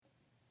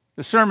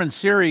The sermon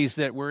series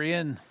that we're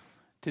in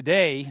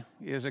today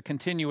is a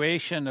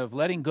continuation of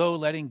letting go,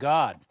 letting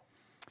God.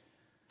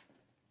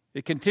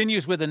 It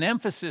continues with an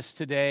emphasis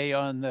today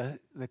on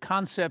the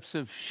concepts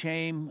of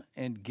shame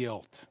and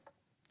guilt.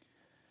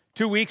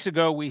 2 weeks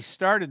ago, we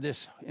started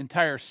this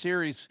entire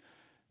series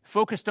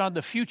focused on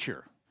the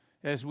future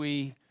as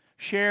we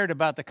shared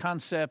about the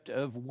concept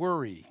of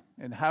worry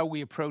and how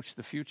we approach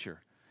the future.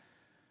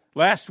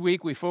 Last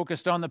week, we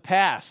focused on the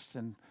past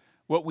and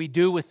what we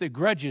do with the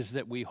grudges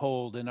that we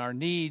hold and our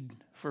need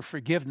for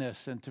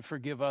forgiveness and to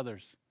forgive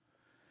others.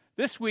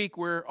 This week,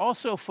 we're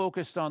also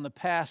focused on the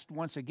past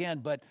once again,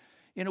 but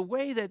in a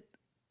way that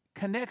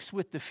connects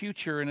with the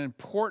future in an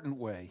important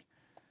way.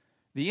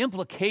 The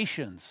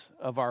implications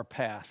of our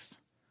past.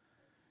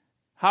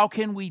 How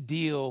can we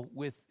deal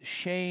with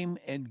shame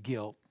and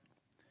guilt?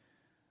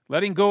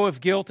 Letting go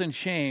of guilt and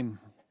shame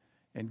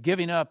and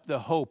giving up the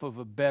hope of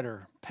a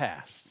better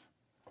past.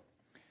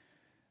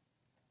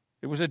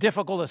 It was a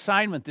difficult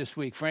assignment this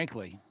week,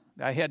 frankly.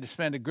 I had to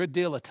spend a good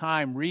deal of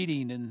time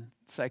reading in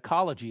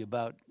psychology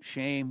about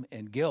shame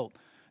and guilt.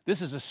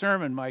 This is a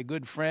sermon my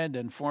good friend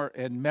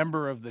and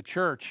member of the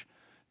church,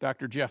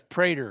 Dr. Jeff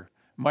Prater,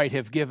 might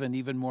have given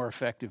even more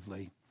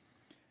effectively.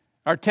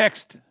 Our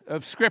text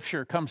of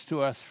Scripture comes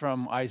to us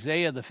from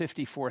Isaiah, the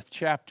 54th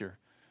chapter.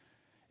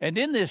 And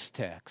in this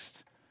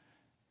text,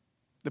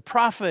 the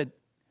prophet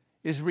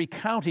is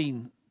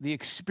recounting the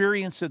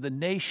experience of the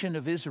nation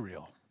of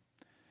Israel.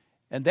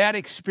 And that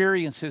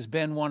experience has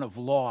been one of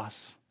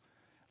loss,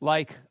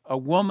 like a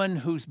woman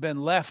who's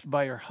been left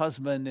by her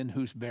husband and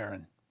who's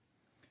barren.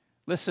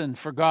 Listen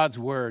for God's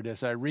word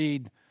as I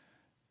read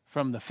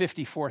from the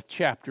 54th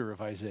chapter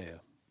of Isaiah.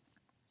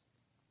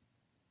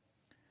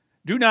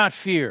 Do not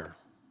fear,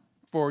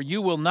 for you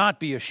will not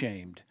be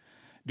ashamed.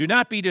 Do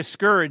not be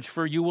discouraged,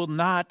 for you will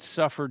not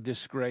suffer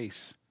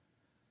disgrace.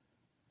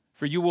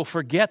 For you will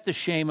forget the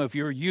shame of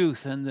your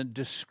youth, and the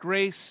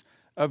disgrace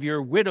of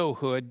your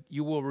widowhood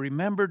you will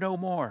remember no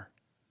more.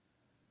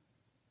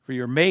 For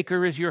your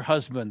Maker is your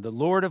husband, the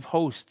Lord of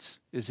hosts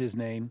is his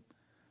name.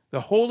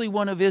 The Holy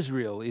One of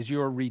Israel is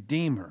your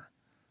Redeemer.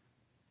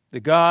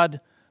 The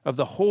God of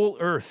the whole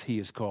earth he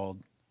is called.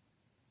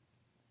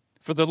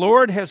 For the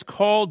Lord has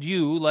called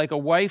you like a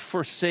wife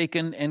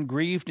forsaken and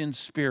grieved in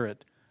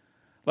spirit,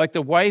 like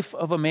the wife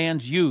of a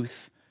man's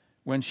youth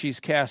when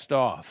she's cast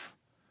off,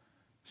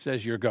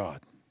 says your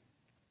God.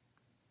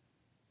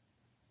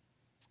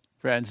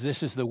 Friends,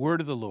 this is the word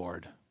of the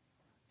Lord.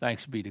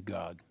 Thanks be to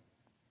God.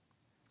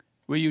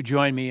 Will you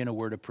join me in a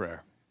word of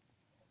prayer?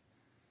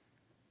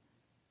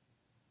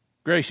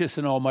 Gracious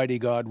and almighty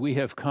God, we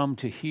have come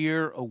to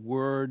hear a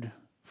word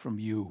from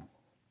you.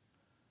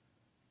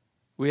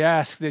 We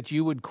ask that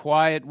you would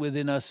quiet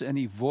within us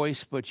any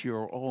voice but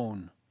your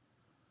own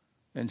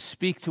and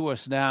speak to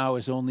us now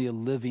as only a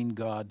living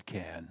God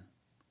can.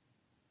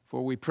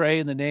 For we pray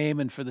in the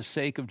name and for the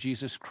sake of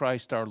Jesus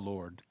Christ our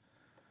Lord.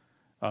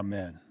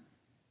 Amen.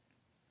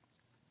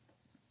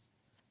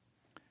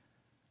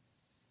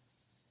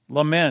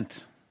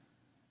 Lament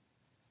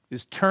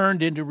is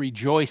turned into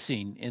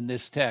rejoicing in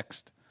this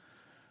text.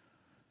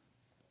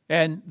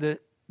 And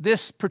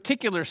this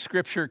particular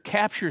scripture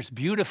captures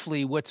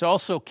beautifully what's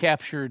also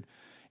captured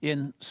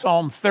in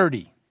Psalm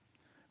 30,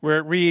 where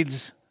it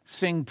reads,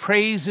 "Sing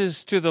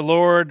praises to the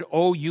Lord,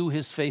 O you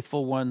his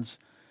faithful ones,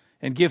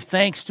 and give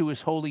thanks to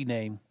his holy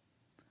name.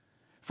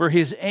 For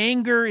his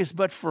anger is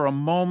but for a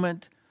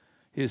moment,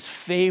 his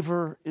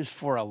favor is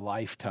for a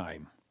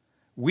lifetime.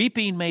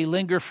 Weeping may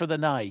linger for the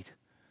night,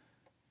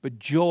 but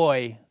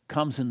joy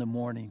comes in the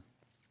morning."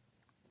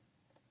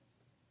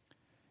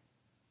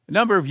 A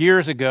number of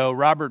years ago,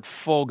 Robert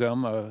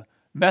Fulghum, a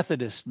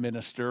Methodist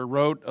minister,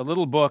 wrote a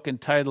little book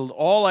entitled,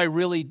 "All I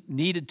Really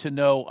Needed to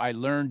Know I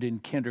Learned in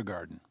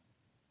Kindergarten."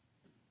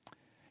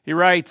 He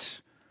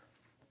writes,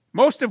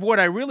 "Most of what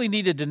I really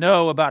needed to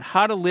know about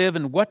how to live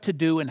and what to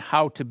do and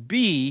how to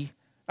be,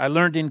 I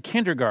learned in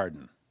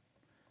kindergarten.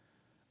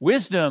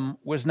 Wisdom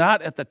was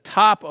not at the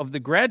top of the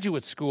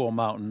graduate school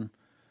mountain,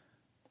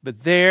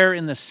 but there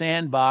in the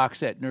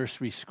sandbox at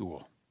nursery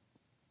school.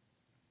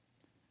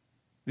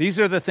 These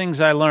are the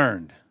things I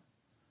learned.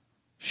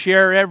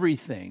 Share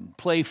everything,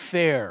 play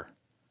fair,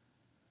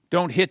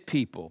 don't hit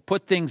people,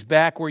 put things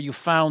back where you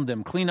found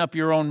them, clean up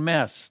your own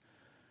mess,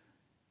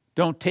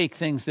 don't take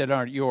things that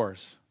aren't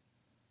yours.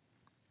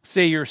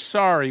 Say you're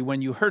sorry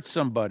when you hurt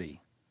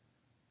somebody.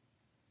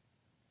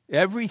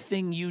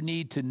 Everything you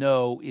need to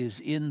know is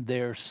in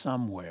there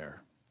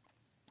somewhere,"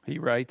 he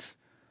writes.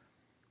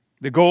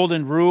 "The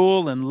golden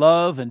rule and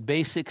love and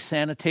basic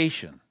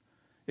sanitation,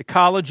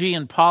 ecology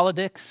and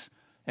politics,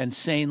 and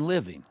sane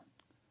living.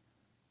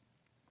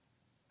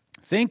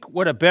 Think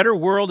what a better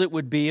world it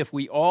would be if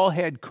we all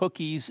had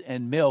cookies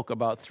and milk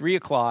about 3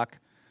 o'clock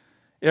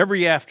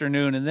every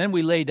afternoon, and then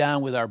we lay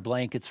down with our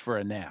blankets for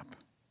a nap.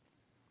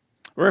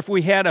 Or if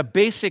we had a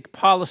basic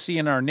policy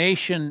in our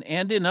nation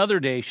and in other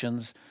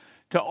nations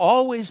to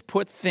always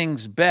put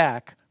things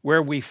back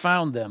where we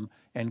found them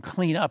and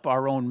clean up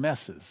our own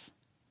messes.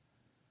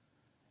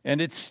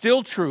 And it's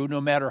still true, no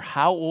matter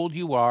how old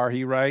you are,"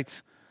 he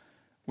writes,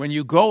 When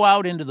you go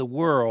out into the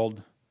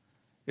world,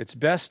 it's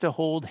best to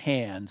hold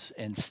hands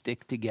and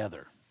stick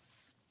together.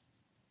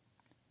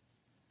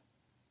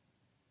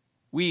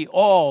 We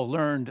all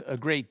learned a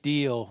great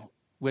deal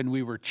when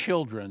we were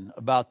children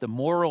about the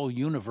moral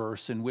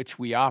universe in which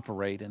we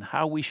operate and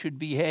how we should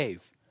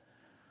behave.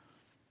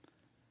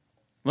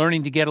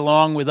 Learning to get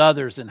along with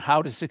others and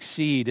how to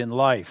succeed in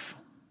life.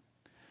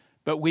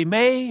 But we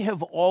may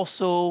have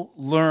also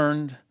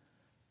learned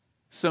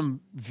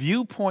some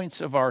viewpoints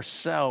of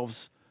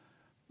ourselves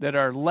that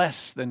are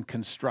less than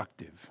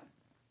constructive.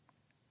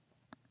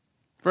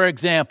 For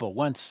example,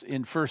 once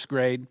in first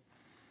grade,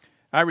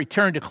 I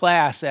returned to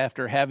class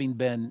after having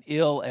been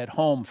ill at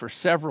home for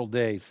several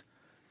days.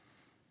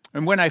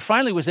 And when I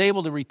finally was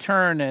able to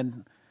return,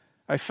 and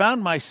I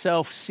found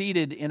myself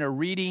seated in a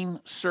reading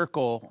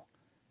circle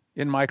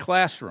in my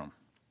classroom.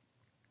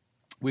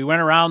 We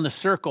went around the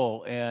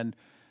circle, and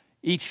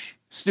each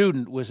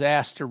student was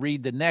asked to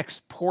read the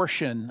next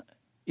portion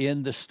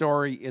in the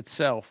story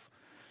itself.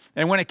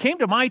 And when it came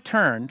to my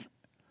turn,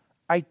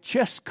 I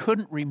just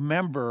couldn't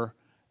remember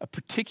a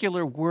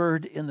particular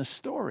word in the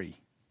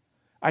story.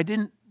 I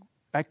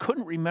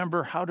couldn't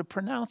remember how to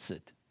pronounce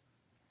it.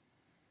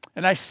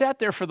 And I sat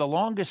there for the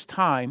longest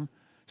time,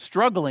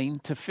 struggling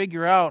to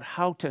figure out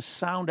how to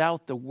sound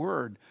out the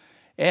word.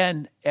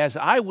 And as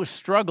I was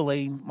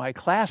struggling, my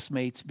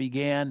classmates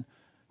began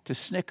to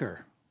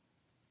snicker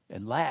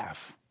and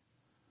laugh.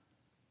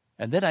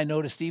 And then I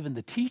noticed even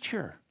the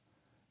teacher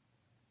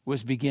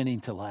was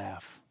beginning to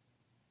laugh.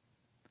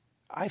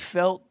 I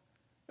felt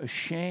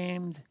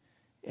ashamed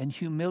and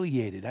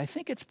humiliated. I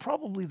think it's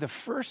probably the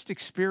first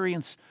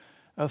experience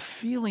of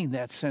feeling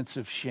that sense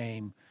of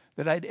shame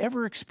that I'd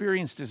ever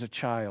experienced as a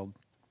child.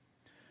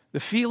 The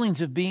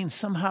feelings of being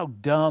somehow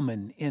dumb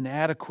and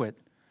inadequate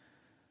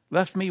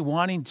left me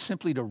wanting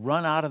simply to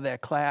run out of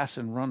that class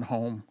and run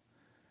home.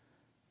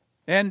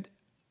 And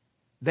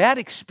that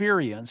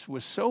experience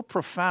was so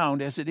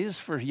profound, as it is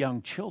for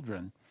young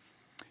children,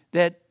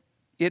 that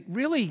it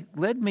really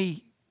led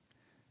me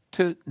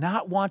to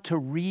not want to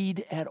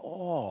read at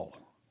all.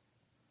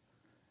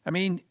 I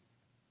mean,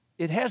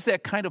 it has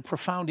that kind of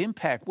profound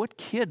impact. What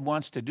kid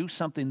wants to do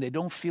something they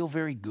don't feel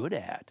very good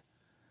at?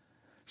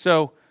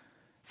 So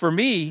for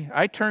me,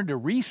 I turned to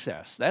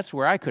recess. That's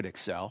where I could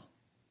excel.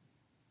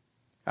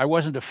 I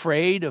wasn't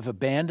afraid of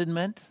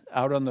abandonment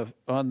out on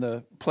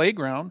the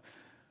playground.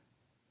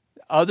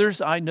 Others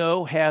I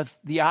know have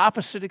the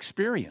opposite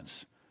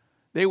experience.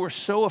 They were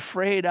so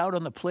afraid out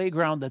on the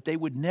playground that they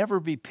would never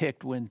be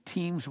picked when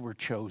teams were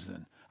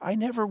chosen. I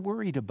never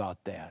worried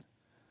about that.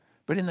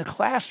 But in the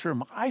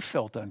classroom, I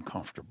felt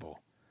uncomfortable.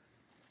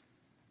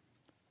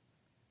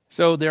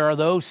 So there are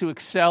those who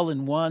excel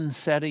in one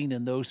setting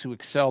and those who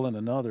excel in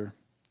another.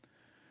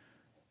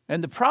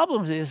 And the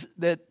problem is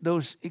that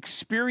those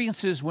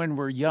experiences when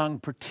we're young,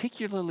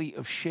 particularly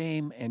of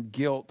shame and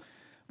guilt,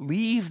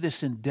 leave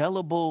this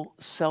indelible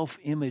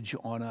self-image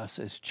on us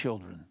as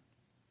children.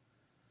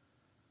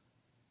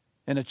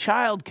 And a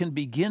child can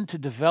begin to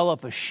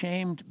develop a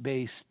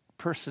shame-based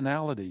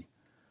personality.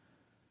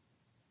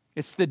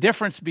 It's the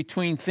difference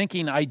between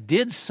thinking I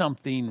did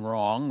something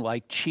wrong,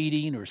 like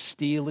cheating or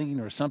stealing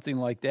or something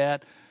like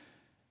that,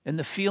 and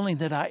the feeling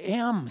that I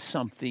am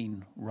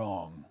something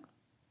wrong,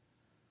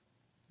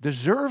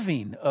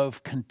 deserving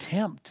of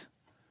contempt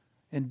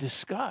and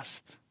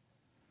disgust.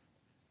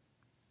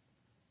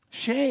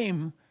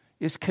 Shame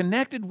is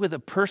connected with a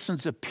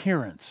person's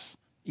appearance,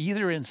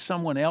 either in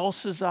someone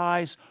else's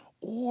eyes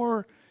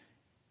or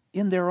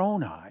in their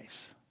own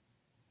eyes.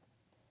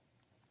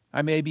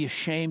 I may be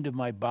ashamed of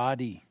my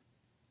body.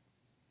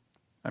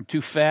 I'm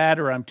too fat,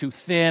 or I'm too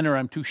thin, or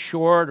I'm too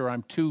short, or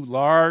I'm too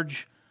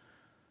large.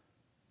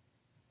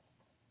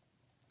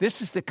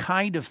 This is the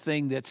kind of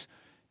thing that's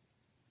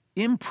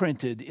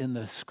imprinted in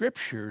the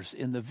scriptures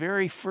in the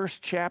very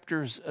first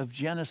chapters of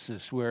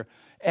Genesis, where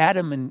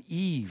Adam and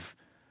Eve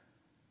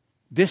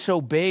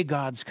disobey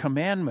God's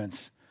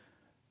commandments.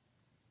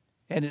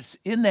 And it's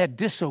in that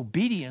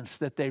disobedience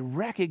that they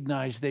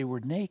recognized they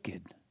were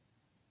naked.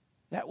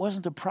 That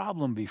wasn't a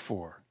problem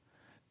before.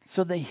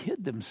 So they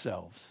hid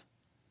themselves.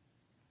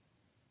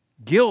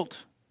 Guilt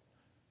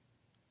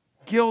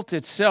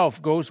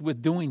itself goes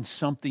with doing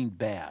something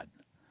bad.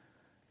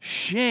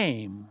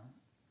 Shame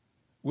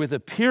with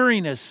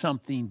appearing as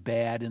something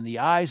bad in the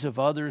eyes of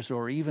others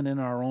or even in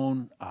our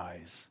own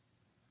eyes.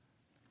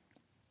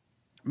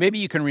 Maybe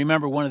you can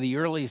remember one of the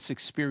earliest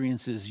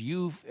experiences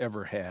you've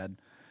ever had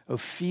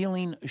of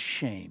feeling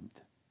ashamed.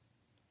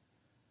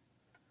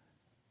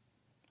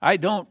 I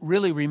don't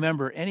really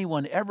remember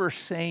anyone ever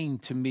saying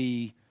to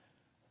me,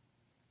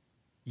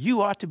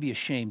 "You ought to be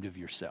ashamed of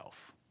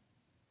yourself."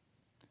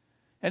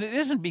 And it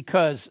isn't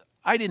because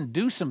I didn't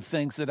do some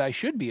things that I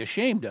should be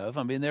ashamed of.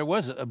 I mean, there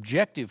was an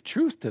objective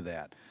truth to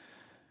that.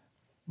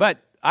 But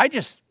I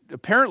just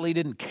apparently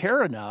didn't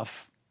care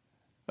enough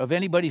of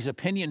anybody's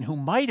opinion who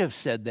might have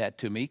said that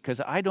to me,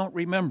 because I don't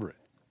remember it.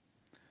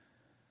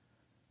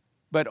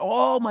 But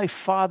all my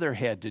father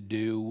had to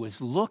do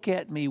was look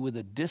at me with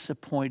a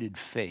disappointed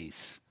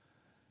face,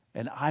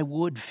 and I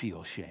would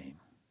feel shame.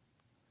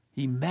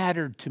 He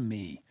mattered to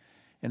me,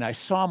 and I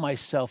saw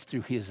myself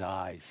through his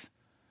eyes.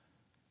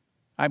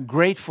 I'm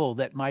grateful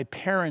that my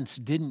parents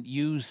didn't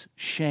use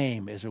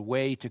shame as a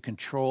way to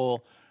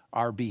control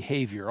our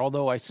behavior,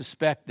 although I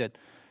suspect that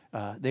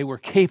they were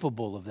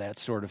capable of that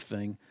sort of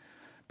thing.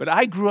 But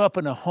I grew up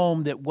in a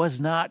home that was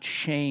not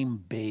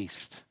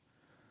shame-based,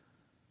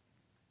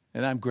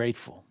 and I'm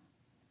grateful.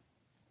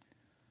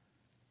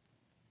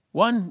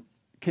 One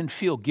can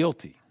feel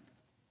guilty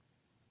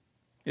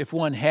if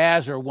one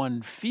has or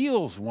one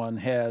feels one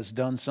has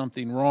done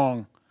something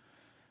wrong,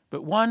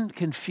 but one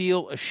can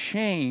feel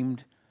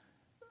ashamed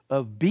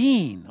of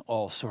being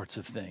all sorts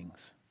of things,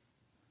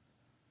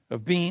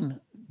 of being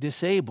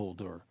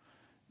disabled or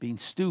being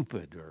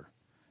stupid or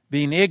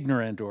being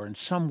ignorant or in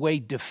some way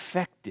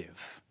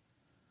defective.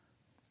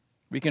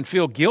 We can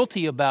feel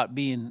guilty about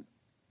being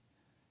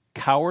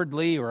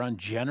cowardly or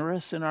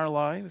ungenerous in our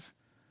lives.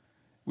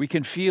 We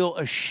can feel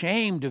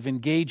ashamed of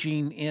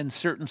engaging in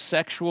certain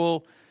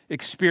sexual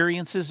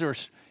experiences or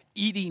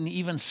eating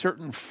even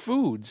certain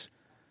foods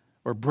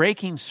or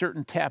breaking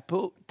certain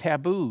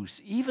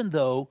taboos, even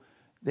though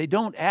they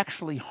don't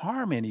actually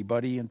harm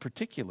anybody in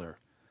particular.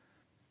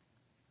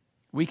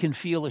 We can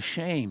feel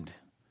ashamed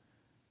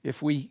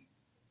if we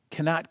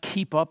cannot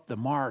keep up the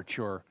march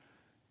or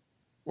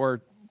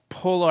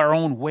pull our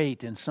own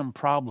weight in some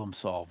problem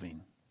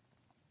solving.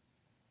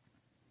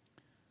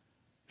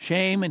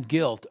 Shame and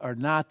guilt are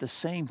not the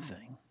same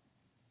thing.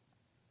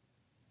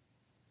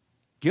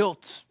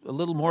 Guilt's a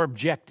little more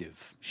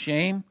objective.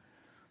 Shame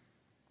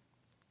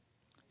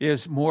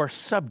is more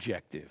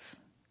subjective.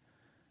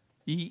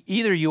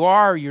 Either you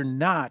are or you're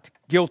not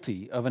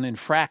guilty of an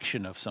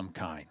infraction of some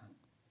kind.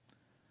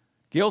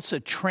 Guilt's a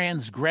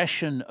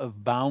transgression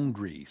of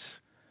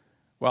boundaries,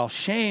 while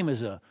shame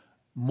is a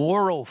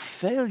moral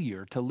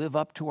failure to live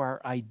up to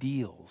our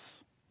ideals.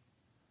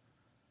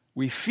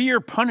 We fear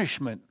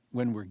punishment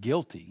when we're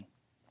guilty.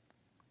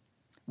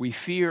 We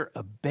fear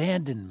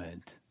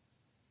abandonment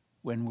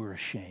when we're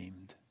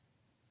ashamed.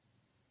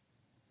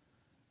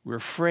 We're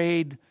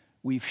afraid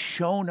we've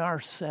shown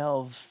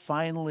ourselves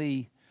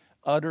finally,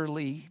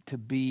 utterly to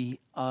be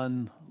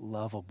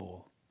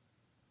unlovable.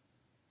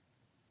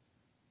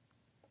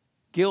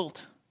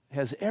 Guilt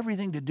has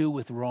everything to do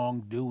with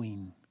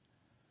wrongdoing.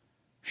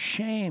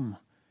 Shame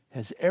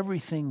has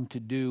everything to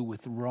do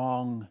with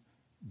wrong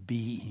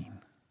being.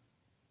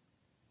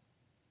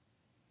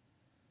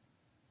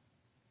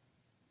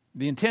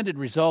 The intended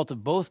result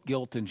of both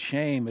guilt and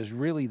shame is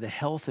really the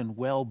health and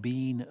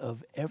well-being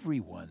of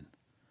everyone.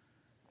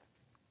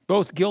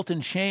 Both guilt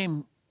and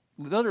shame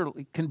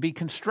literally can be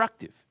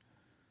constructive.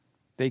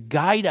 They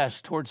guide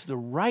us towards the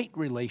right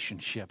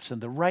relationships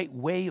and the right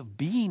way of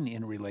being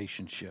in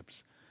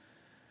relationships.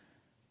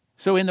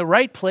 So in the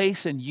right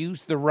place and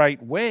used the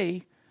right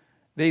way,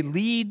 they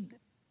lead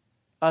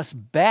us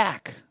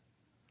back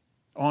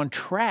on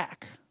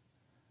track,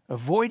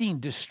 avoiding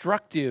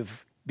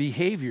destructive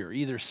behavior,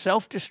 either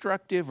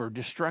self-destructive or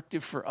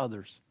destructive for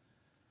others.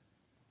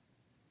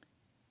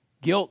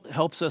 Guilt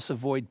helps us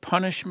avoid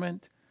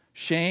punishment.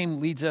 Shame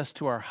leads us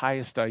to our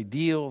highest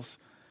ideals.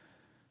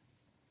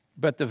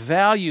 But the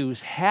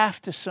values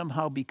have to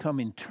somehow become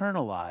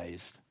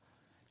internalized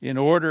in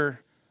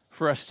order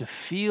for us to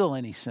feel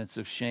any sense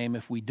of shame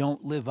if we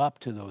don't live up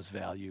to those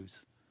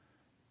values.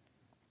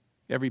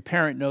 Every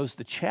parent knows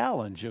the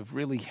challenge of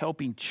really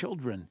helping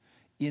children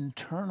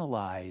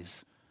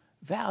internalize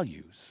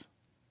values.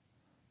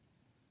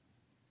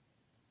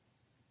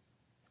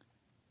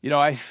 You know,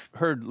 I've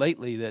heard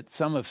lately that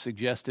some have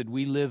suggested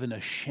we live in a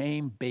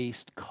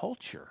shame-based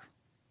culture.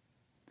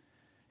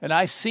 And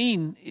I've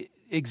seen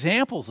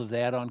examples of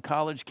that on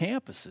college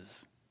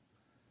campuses.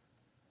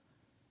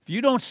 If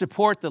you don't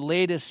support the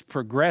latest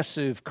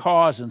progressive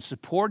cause and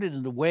support it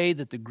in the way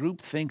that the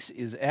group thinks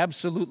is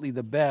absolutely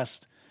the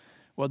best,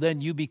 well, then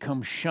you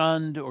become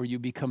shunned or you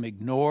become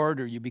ignored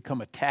or you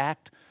become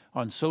attacked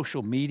on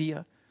social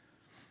media.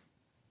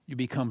 You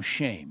become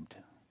shamed.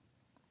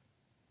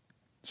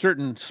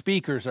 Certain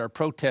speakers are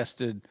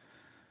protested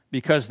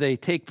because they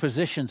take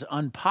positions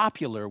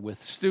unpopular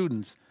with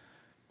students.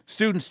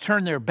 Students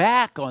turn their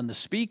back on the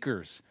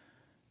speakers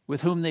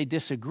with whom they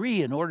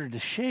disagree in order to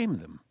shame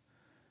them.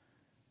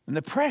 And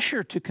the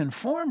pressure to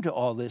conform to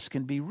all this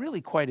can be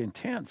really quite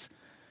intense.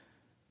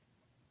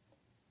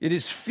 It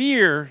is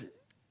fear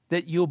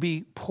that you'll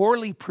be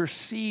poorly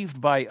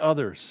perceived by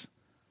others,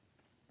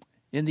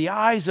 in the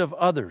eyes of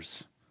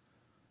others.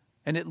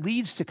 And it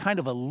leads to kind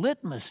of a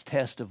litmus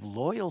test of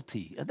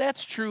loyalty. And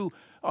that's true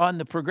on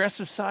the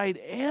progressive side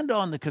and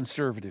on the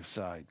conservative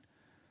side.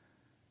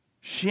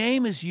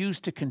 Shame is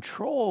used to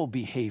control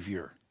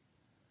behavior.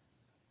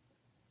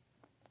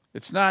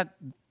 It's not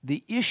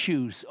the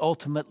issues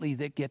ultimately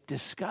that get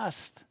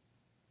discussed.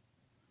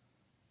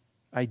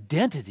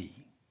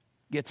 Identity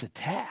gets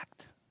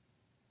attacked.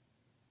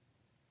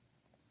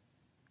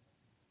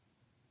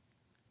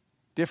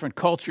 Different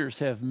cultures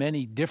have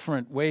many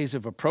different ways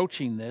of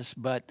approaching this,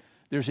 but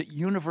there's a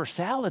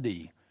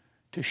universality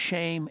to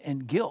shame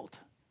and guilt.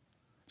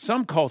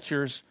 Some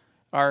cultures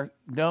are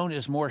known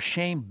as more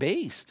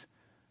shame-based.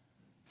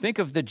 Think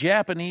of the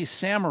Japanese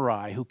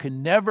samurai who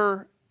can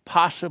never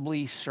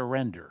possibly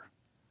surrender.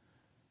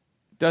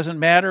 Doesn't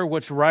matter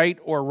what's right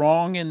or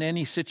wrong in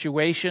any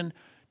situation,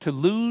 to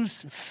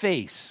lose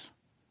face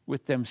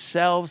with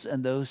themselves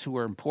and those who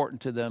are important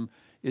to them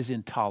is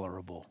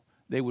intolerable.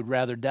 They would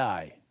rather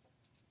die.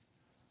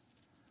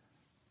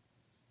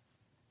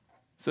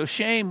 So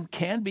shame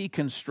can be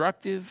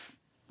constructive,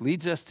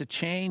 leads us to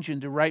change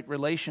into right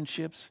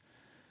relationships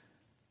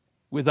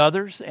with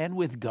others and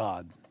with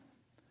God.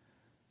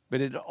 But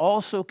it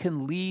also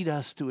can lead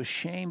us to a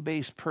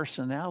shame-based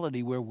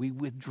personality where we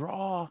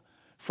withdraw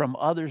from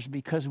others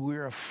because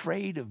we're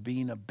afraid of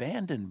being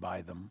abandoned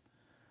by them.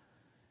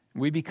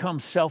 We become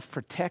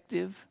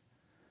self-protective,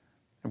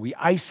 and we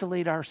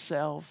isolate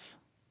ourselves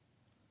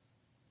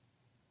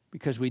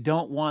because we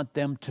don't want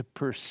them to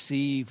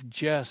perceive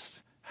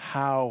just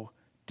how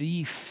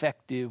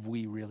defective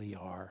we really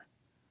are.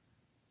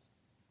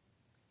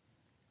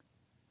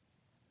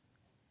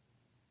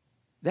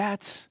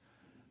 That's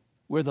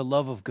where the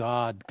love of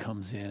God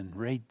comes in,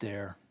 right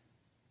there.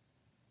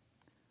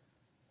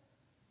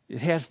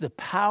 It has the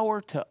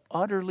power to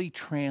utterly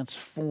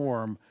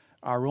transform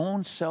our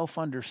own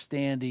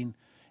self-understanding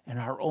and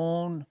our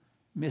own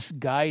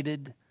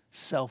misguided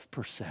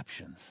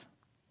self-perceptions.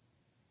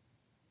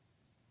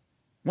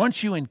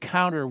 Once you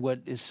encounter what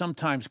is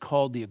sometimes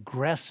called the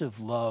aggressive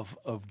love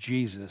of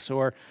Jesus,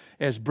 or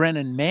as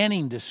Brennan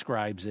Manning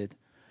describes it,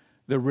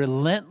 the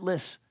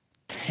relentless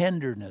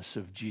tenderness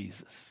of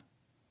Jesus,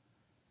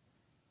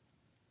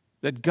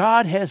 that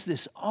God has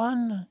this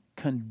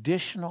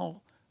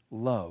unconditional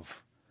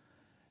love,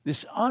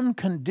 this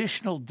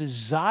unconditional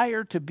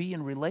desire to be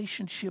in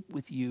relationship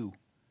with you.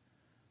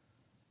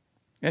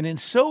 And in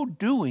so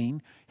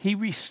doing, he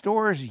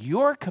restores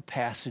your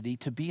capacity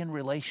to be in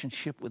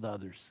relationship with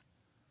others.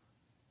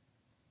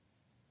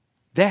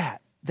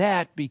 That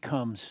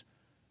becomes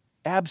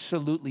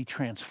absolutely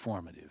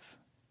transformative.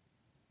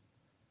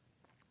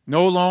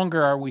 No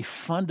longer are we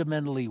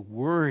fundamentally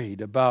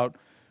worried about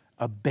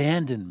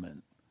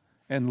abandonment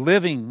and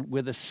living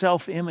with a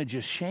self-image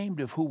ashamed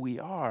of who we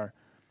are.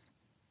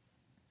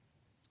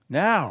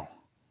 Now,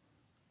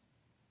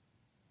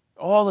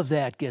 all of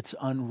that gets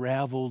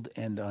unraveled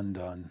and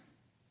undone.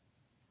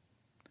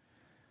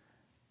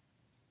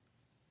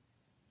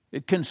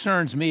 It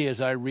concerns me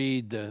as I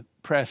read the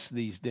press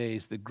these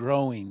days, the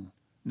growing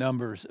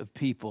numbers of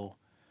people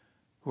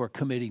who are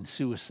committing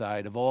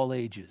suicide of all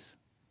ages.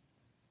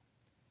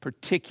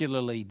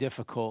 Particularly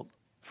difficult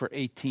for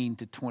 18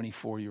 to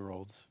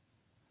 24-year-olds.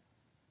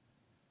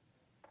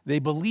 They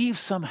believe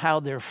somehow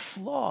they're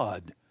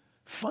flawed,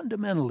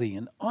 fundamentally,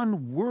 and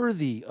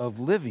unworthy of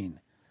living.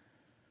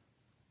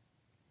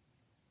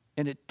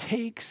 And it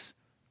takes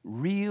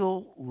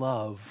real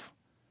love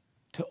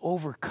to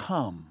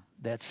overcome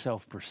that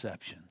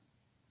self-perception.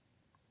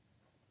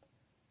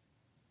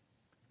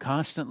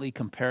 Constantly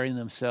comparing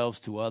themselves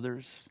to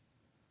others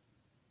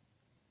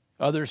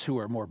who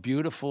are more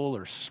beautiful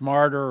or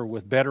smarter or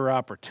with better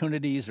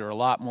opportunities or a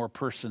lot more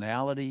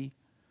personality.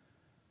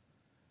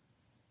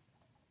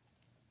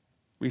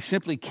 We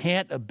simply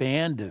can't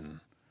abandon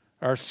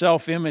our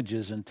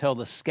self-images until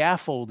the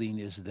scaffolding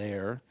is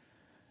there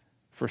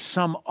for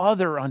some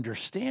other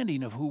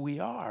understanding of who we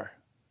are.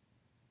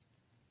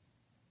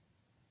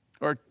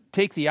 Or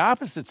take the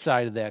opposite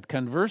side of that.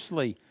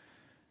 Conversely,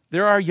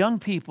 there are young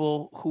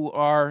people who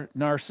are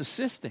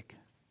narcissistic.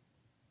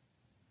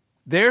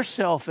 Their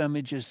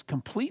self-image is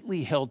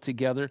completely held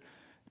together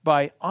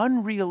by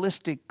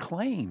unrealistic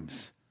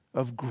claims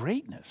of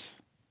greatness,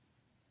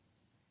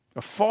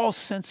 a false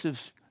sense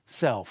of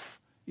self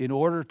in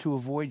order to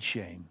avoid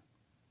shame,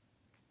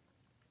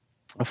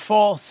 a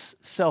false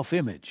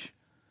self-image.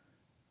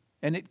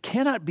 And it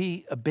cannot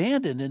be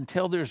abandoned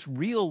until there's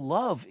real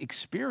love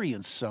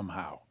experienced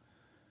somehow.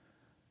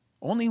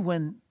 Only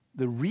when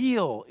the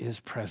real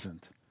is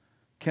present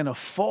can a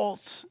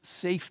false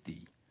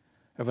safety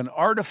of an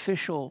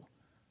artificial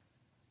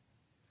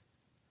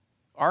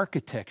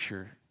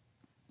architecture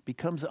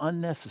becomes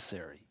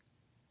unnecessary.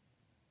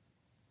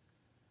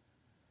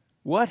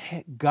 What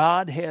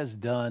God has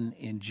done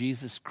in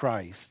Jesus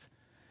Christ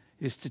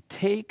is to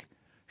take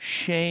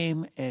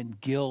shame and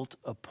guilt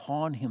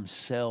upon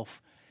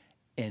himself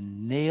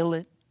and nail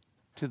it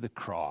to the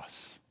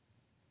cross.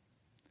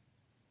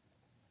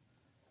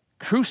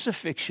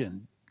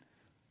 Crucifixion,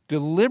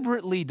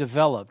 deliberately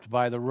developed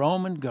by the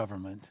Roman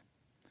government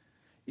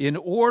in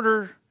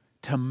order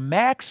to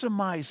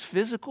maximize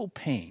physical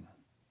pain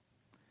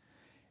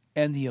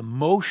and the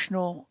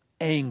emotional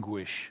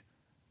anguish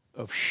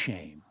of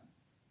shame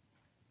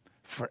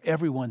for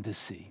everyone to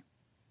see.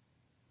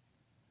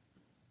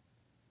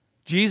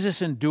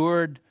 Jesus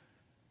endured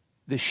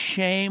the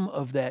shame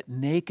of that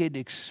naked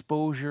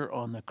exposure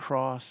on the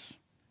cross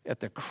at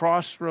the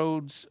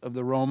crossroads of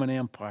the Roman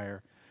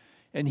Empire,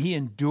 and he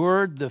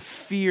endured the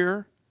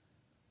fear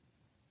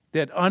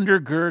that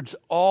undergirds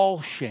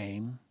all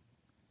shame,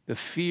 the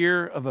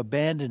fear of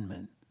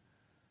abandonment.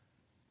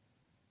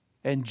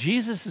 And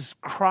Jesus'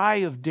 cry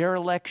of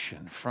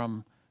dereliction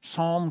from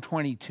Psalm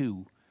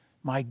 22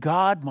 my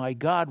God,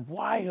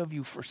 why have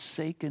you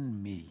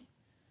forsaken me?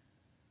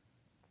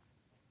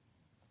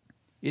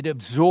 It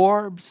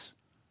absorbs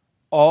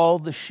all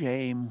the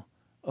shame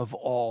of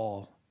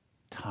all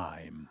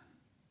time.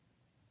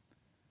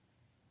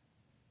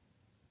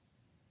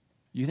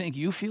 You think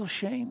you feel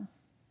shame?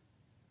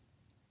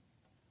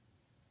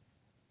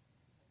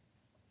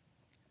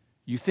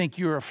 You think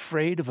you're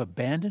afraid of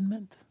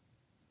abandonment?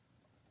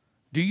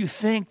 Do you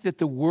think that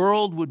the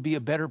world would be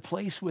a better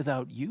place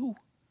without you?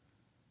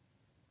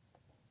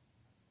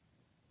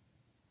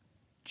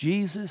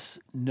 Jesus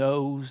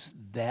knows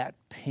that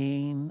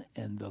pain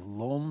and the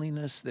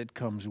loneliness that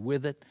comes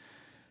with it,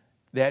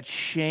 that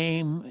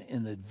shame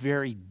in the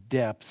very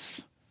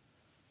depths,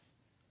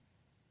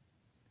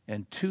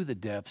 and to the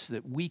depths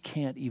that we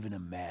can't even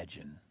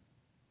imagine.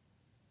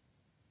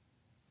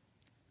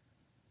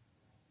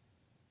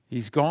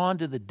 He's gone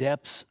to the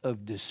depths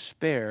of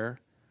despair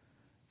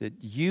that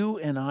you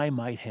and I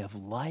might have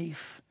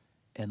life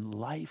and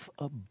life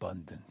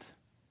abundant.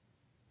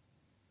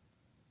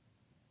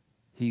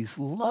 He's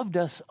loved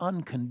us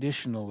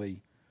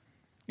unconditionally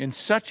in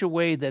such a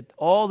way that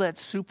all that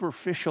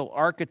superficial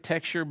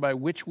architecture by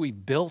which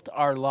we've built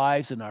our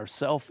lives and our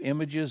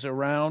self-images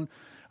around,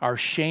 our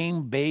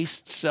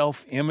shame-based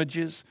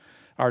self-images,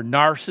 our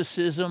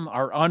narcissism,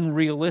 our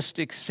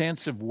unrealistic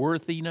sense of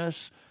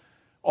worthiness,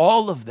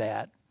 all of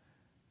that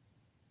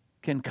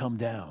can come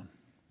down.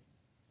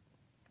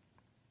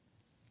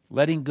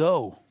 Letting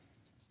go,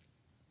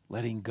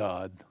 letting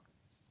God.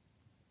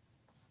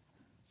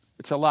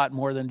 It's a lot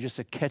more than just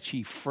a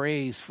catchy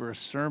phrase for a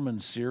sermon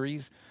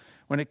series.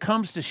 When it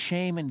comes to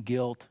shame and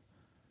guilt,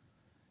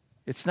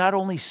 it's not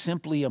only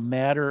simply a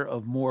matter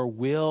of more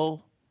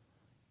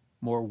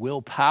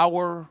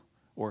willpower,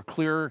 or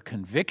clearer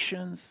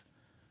convictions.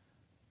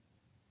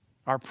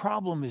 Our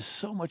problem is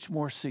so much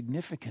more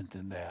significant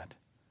than that.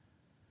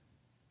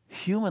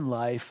 Human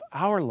life,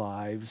 our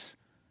lives,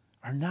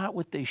 are not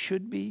what they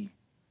should be,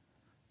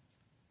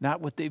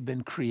 not what they've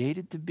been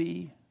created to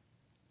be.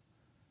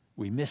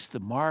 We miss the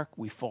mark,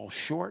 we fall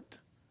short.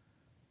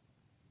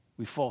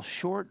 We fall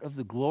short of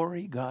the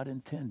glory God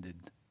intended.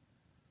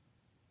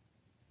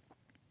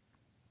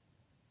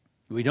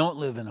 We don't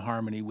live in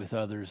harmony with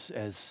others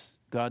as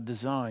God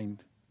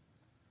designed.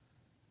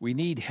 We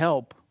need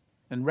help.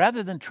 And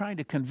rather than trying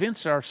to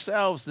convince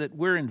ourselves that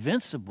we're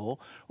invincible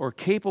or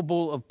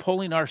capable of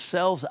pulling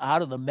ourselves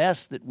out of the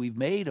mess that we've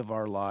made of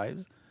our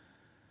lives,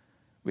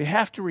 we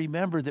have to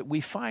remember that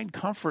we find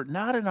comfort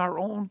not in our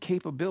own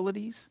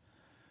capabilities,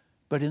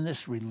 but in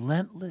this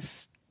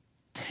relentless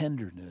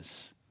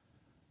tenderness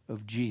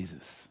of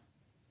Jesus.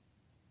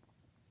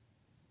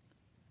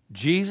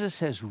 Jesus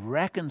has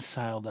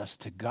reconciled us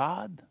to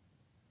God,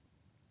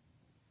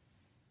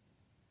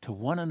 to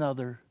one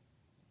another,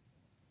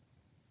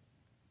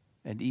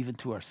 and even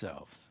to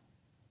ourselves.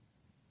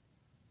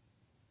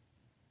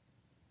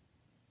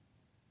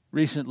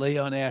 Recently,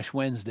 on Ash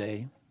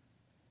Wednesday,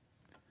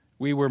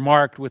 we were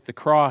marked with the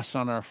cross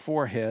on our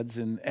foreheads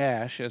in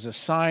ash as a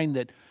sign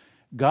that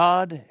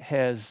God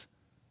has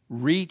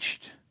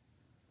reached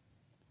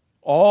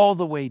all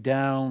the way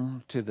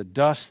down to the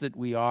dust that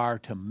we are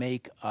to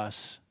make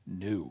us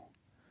new,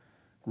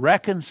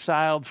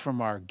 reconciled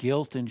from our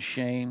guilt and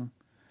shame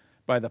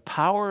by the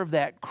power of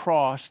that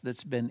cross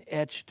that's been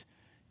etched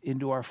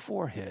into our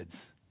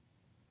foreheads.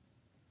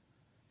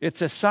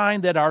 It's a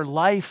sign that our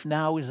life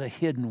now is a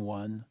hidden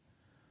one,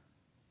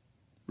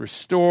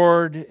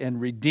 restored and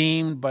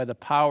redeemed by the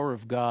power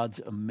of God's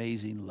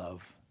amazing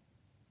love.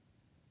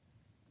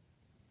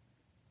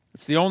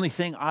 It's the only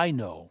thing I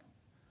know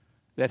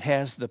that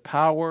has the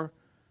power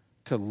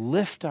to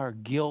lift our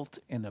guilt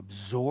and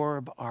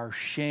absorb our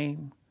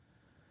shame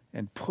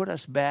and put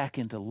us back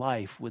into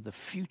life with a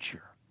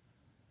future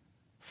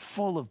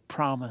full of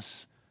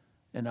promise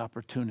and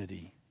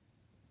opportunity.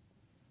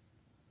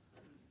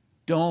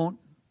 Don't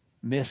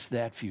miss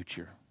that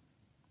future.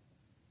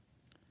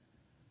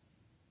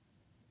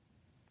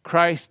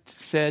 Christ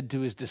said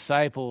to his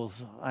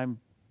disciples, I'm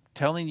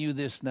telling you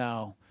this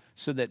now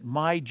so that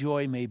my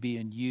joy may be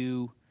in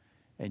you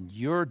and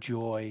your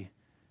joy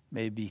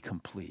may be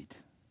complete.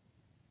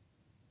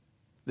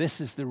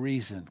 This is the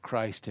reason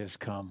Christ has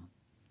come.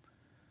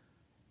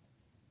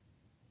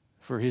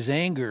 For his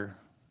anger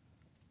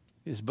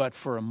is but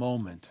for a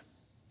moment.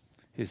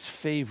 His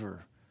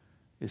favor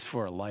is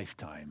for a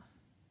lifetime.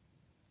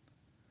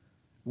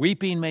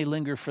 Weeping may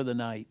linger for the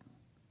night,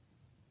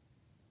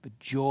 but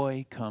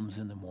joy comes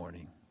in the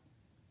morning.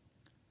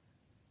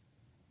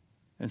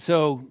 And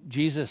so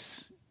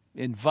Jesus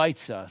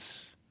invites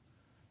us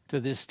to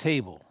this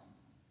table.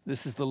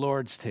 This is the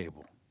Lord's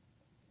table.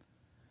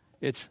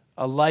 It's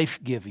a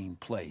life-giving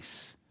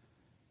place.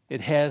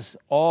 It has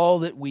all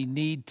that we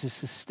need to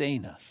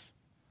sustain us.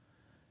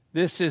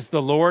 This is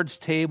the Lord's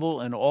table,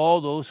 and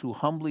all those who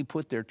humbly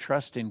put their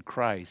trust in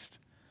Christ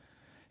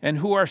and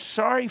who are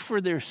sorry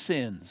for their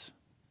sins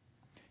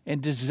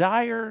and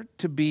desire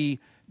to be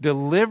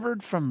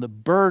delivered from the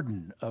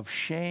burden of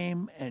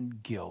shame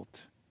and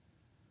guilt,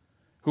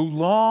 who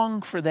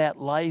long for that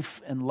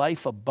life and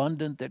life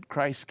abundant that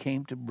Christ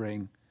came to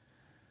bring,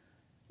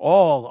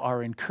 All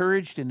are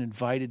encouraged and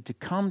invited to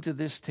come to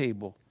this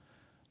table.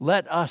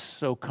 Let us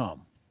so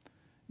come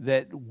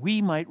that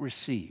we might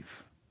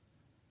receive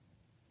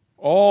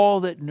all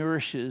that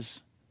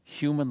nourishes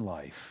human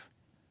life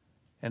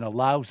and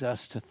allows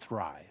us to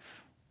thrive.